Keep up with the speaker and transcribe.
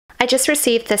I just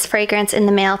received this fragrance in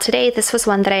the mail today. This was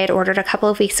one that I had ordered a couple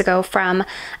of weeks ago from,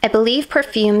 I believe,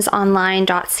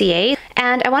 perfumesonline.ca.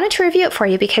 And I wanted to review it for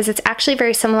you because it's actually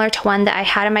very similar to one that I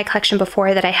had in my collection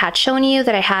before that I had shown you,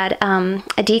 that I had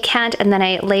a decant and then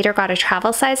I later got a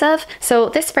travel size of. So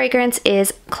this fragrance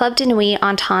is Club de Nuit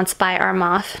Intense by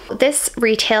Armaf. This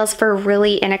retails for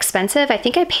really inexpensive. I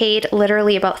think I paid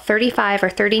literally about $35 or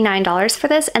 $39 for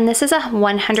this, and this is a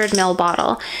 100ml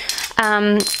bottle.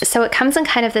 So it comes in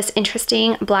kind of this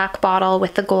interesting black bottle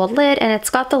with the gold lid, and it's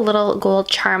got the little gold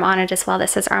charm on it as well.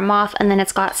 This is Armaf, and then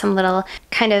it's got some little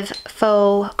kind of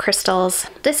faux crystals.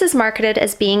 This is marketed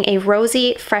as being a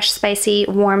rosy, fresh, spicy,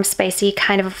 warm, spicy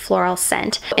kind of a floral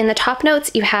scent. In the top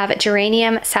notes, you have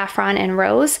geranium, saffron, and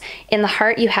rose. In the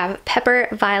heart, you have pepper,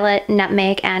 violet,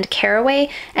 nutmeg, and caraway.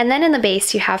 And then in the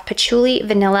base, you have patchouli,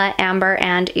 vanilla, amber,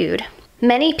 and oud.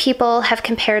 Many people have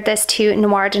compared this to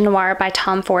Noir de Noir by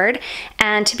Tom Ford,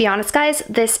 and to be honest guys,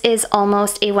 this is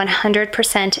almost a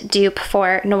 100% dupe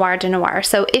for Noir de Noir.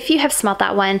 So if you have smelled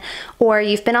that one, or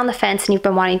you've been on the fence and you've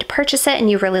been wanting to purchase it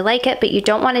and you really like it, but you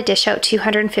don't want to dish out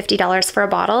 $250 for a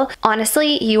bottle,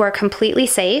 honestly, you are completely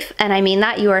safe, and I mean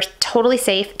that, you are totally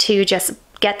safe to just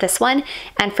get this one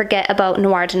and forget about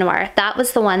Noir de Noir. That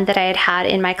was the one that I had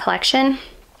in my collection,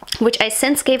 which I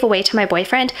since gave away to my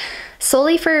boyfriend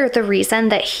solely for the reason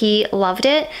that he loved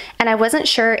it, and I wasn't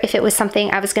sure if it was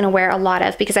something I was going to wear a lot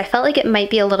of because I felt like it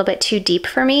might be a little bit too deep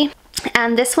for me.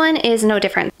 And this one is no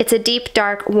different. It's a deep,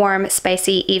 dark, warm,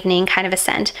 spicy evening kind of a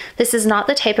scent. This is not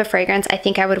the type of fragrance I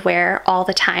think I would wear all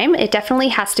the time. It definitely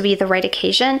has to be the right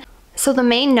occasion. So the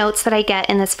main notes that I get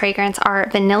in this fragrance are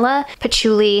vanilla,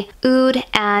 patchouli, oud,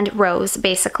 and rose,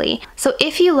 basically. So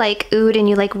if you like oud and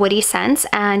you like woody scents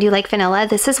and you like vanilla,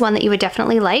 this is one that you would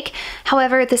definitely like.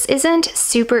 However, this isn't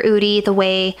super oudy the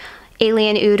way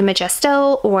Alien Oud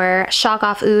Majesto or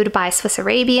Shoggoff Oud by Swiss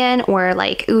Arabian or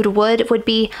like Oud Wood would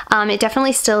be. It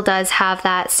definitely still does have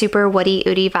that super woody,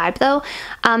 oudy vibe though.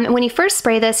 When you first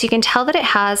spray this, you can tell that it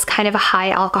has kind of a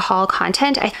high alcohol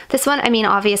content. This one, I mean,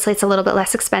 obviously it's a little bit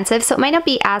less expensive, so it might not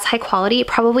be as high quality,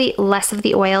 probably less of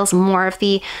the oils, more of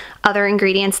the other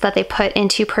ingredients that they put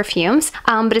into perfumes.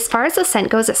 But as far as the scent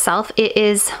goes itself, it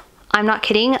is, I'm not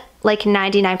kidding, like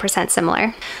 99%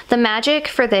 similar. The magic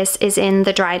for this is in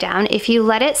the dry down. If you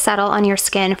let it settle on your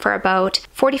skin for about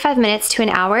 45 minutes to an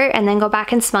hour and then go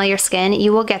back and smell your skin,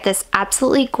 you will get this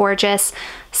absolutely gorgeous,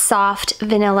 soft,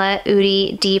 vanilla,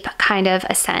 oudy, deep kind of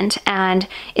a scent, and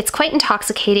it's quite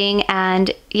intoxicating,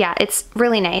 and yeah, it's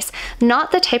really nice.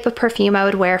 Not the type of perfume I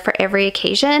would wear for every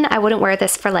occasion. I wouldn't wear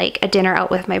this for like a dinner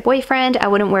out with my boyfriend. I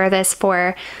wouldn't wear this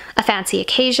for a fancy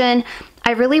occasion.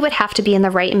 I really would have to be in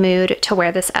the right mood to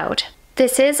wear this out.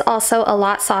 This is also a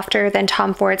lot softer than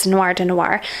Tom Ford's Noir de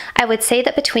Noir. I would say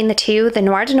that between the two, the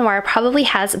Noir de Noir probably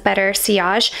has better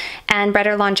sillage and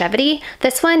better longevity.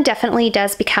 This one definitely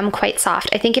does become quite soft.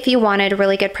 I think if you wanted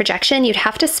really good projection, you'd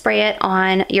have to spray it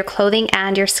on your clothing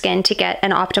and your skin to get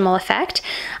an optimal effect.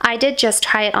 I did just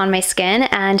try it on my skin,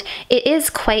 and it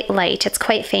is quite light. It's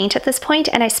quite faint at this point,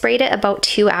 and I sprayed it about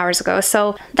 2 hours ago.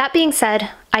 So that being said,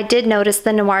 I did notice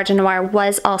the Noir de Noir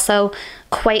was also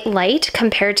quite light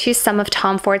compared to some of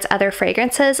Tom Ford's other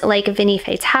fragrances like Vinif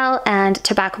Fatale and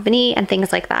Tobacco Vanille and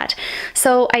things like that.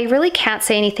 So I really can't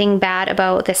say anything bad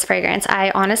about this fragrance.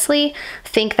 I honestly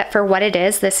think that for what it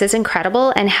is, this is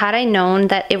incredible, and had I known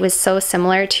that it was so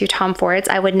similar to Tom Ford's,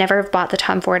 I would never have bought the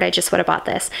Tom Ford, I just would have bought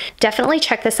this. Definitely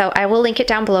check this out. I will link it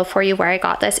down below for you where I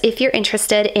got this. If you're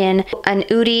interested in an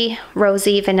oudy,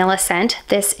 rosy vanilla scent,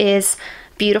 this is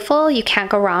beautiful. You can't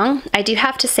go wrong. I do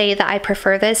have to say that I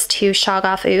prefer this to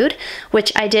Shoggoff Oud,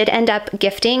 which I did end up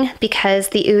gifting because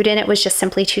the oud in it was just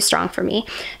simply too strong for me.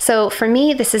 So for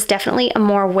me, this is definitely a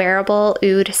more wearable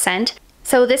oud scent.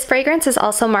 So this fragrance is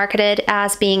also marketed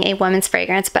as being a women's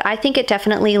fragrance, but I think it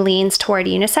definitely leans toward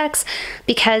unisex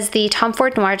because the Tom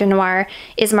Ford Noir de Noir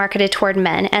is marketed toward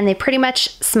men, and they pretty much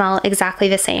smell exactly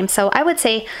the same. So I would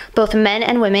say both men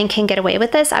and women can get away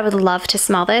with this. I would love to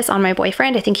smell this on my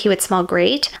boyfriend. I think he would smell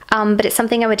great, but it's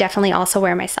something I would definitely also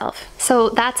wear myself. So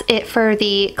that's it for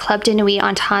the Club de Nuit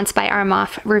Intense by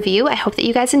Armaf review. I hope that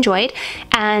you guys enjoyed,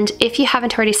 and if you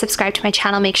haven't already subscribed to my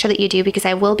channel, make sure that you do, because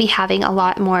I will be having a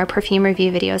lot more perfume review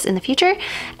videos in the future,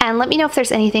 and let me know if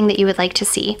there's anything that you would like to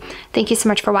see. Thank you so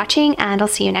much for watching, and I'll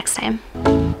see you next time.